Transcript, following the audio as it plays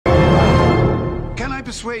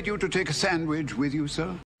persuade you to take a sandwich with you,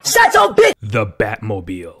 sir? Shut your bitch! The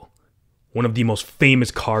Batmobile. One of the most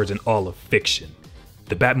famous cars in all of fiction.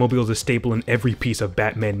 The Batmobile is a staple in every piece of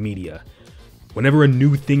Batman media. Whenever a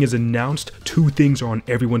new thing is announced, two things are on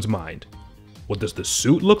everyone's mind. What does the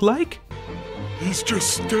suit look like? He's just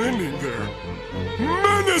standing there,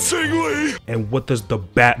 menacingly! And what does the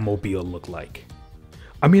Batmobile look like?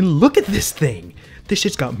 I mean, look at this thing! This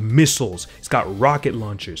shit's got missiles, it's got rocket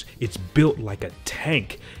launchers, it's built like a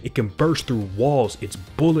tank, it can burst through walls, it's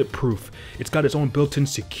bulletproof, it's got its own built-in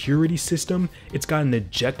security system, it's got an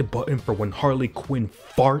eject button for when Harley Quinn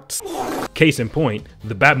farts. Case in point,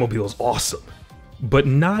 the Batmobile is awesome. But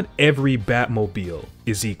not every Batmobile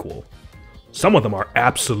is equal. Some of them are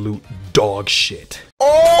absolute dog shit.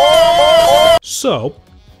 So,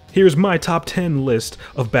 here's my top 10 list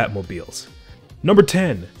of Batmobiles. Number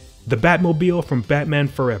 10, the Batmobile from Batman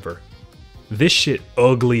Forever. This shit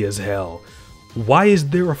ugly as hell. Why is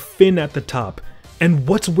there a fin at the top? And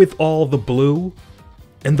what's with all the blue?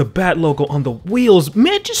 And the Bat logo on the wheels,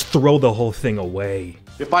 man, just throw the whole thing away.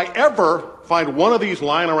 If I ever find one of these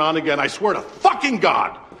lying around again, I swear to fucking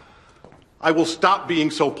God, I will stop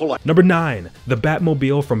being so polite. Number 9, the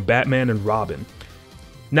Batmobile from Batman and Robin.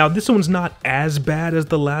 Now this one's not as bad as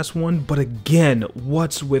the last one, but again,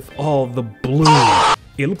 what's with all the blue?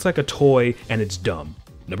 It looks like a toy and it's dumb.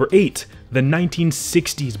 Number 8, the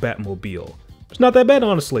 1960s Batmobile. It's not that bad,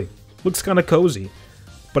 honestly. Looks kinda cozy,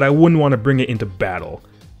 but I wouldn't want to bring it into battle.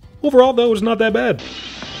 Overall though, it's not that bad.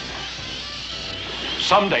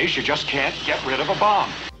 Some days you just can't get rid of a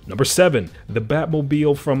bomb. Number 7, the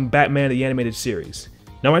Batmobile from Batman the Animated Series.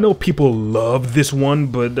 Now I know people love this one,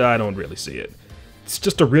 but I don't really see it. It's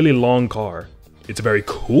just a really long car. It's a very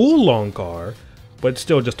cool long car, but it's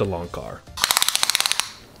still just a long car.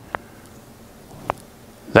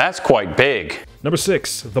 That's quite big. Number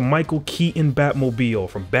 6, the Michael Keaton Batmobile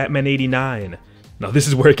from Batman '89. Now this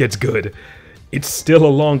is where it gets good. It's still a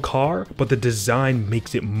long car, but the design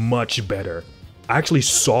makes it much better. I actually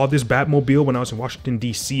saw this Batmobile when I was in Washington,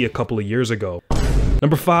 DC a couple of years ago.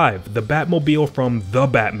 Number 5, the Batmobile from The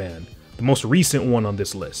Batman, the most recent one on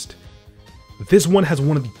this list. This one has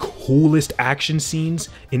one of the coolest action scenes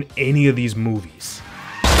in any of these movies.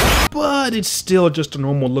 But it's still just a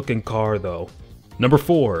normal looking car though. Number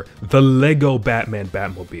 4, the Lego Batman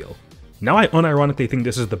Batmobile. Now I unironically think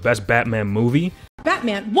this is the best Batman movie.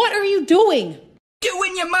 Batman, what are you doing?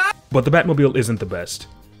 Doing your mom? But the Batmobile isn't the best.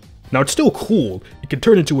 Now it's still cool, it can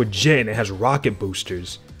turn into a jet and it has rocket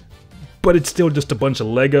boosters. But it's still just a bunch of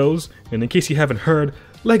Legos, and in case you haven't heard,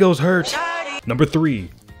 Legos hurt. Number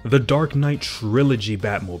 3, the Dark Knight Trilogy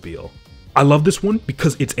Batmobile. I love this one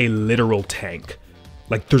because it's a literal tank.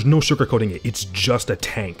 Like there's no sugarcoating it, it's just a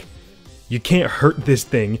tank. You can't hurt this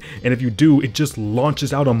thing, and if you do, it just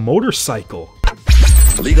launches out a motorcycle.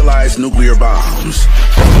 Legalize nuclear bombs.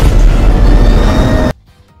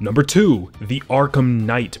 Number 2, the Arkham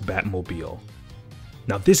Knight Batmobile.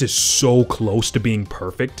 Now this is so close to being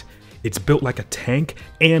perfect. It's built like a tank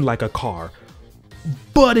and like a car,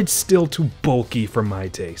 but it's still too bulky for my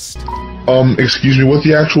taste. Excuse me, what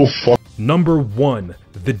the actual fuck? Number 1,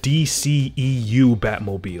 the DCEU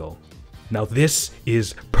Batmobile. Now this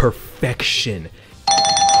is perfection.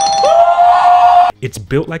 It's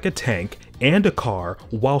built like a tank and a car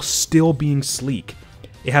while still being sleek.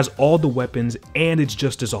 It has all the weapons and it's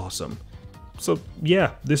just as awesome. So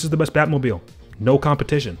yeah, this is the best Batmobile. No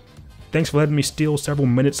competition. Thanks for letting me steal several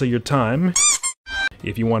minutes of your time.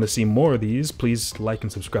 If you want to see more of these, please like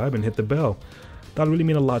and subscribe and hit the bell. That would really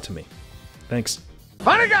mean a lot to me. Thanks.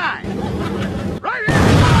 Funny guy!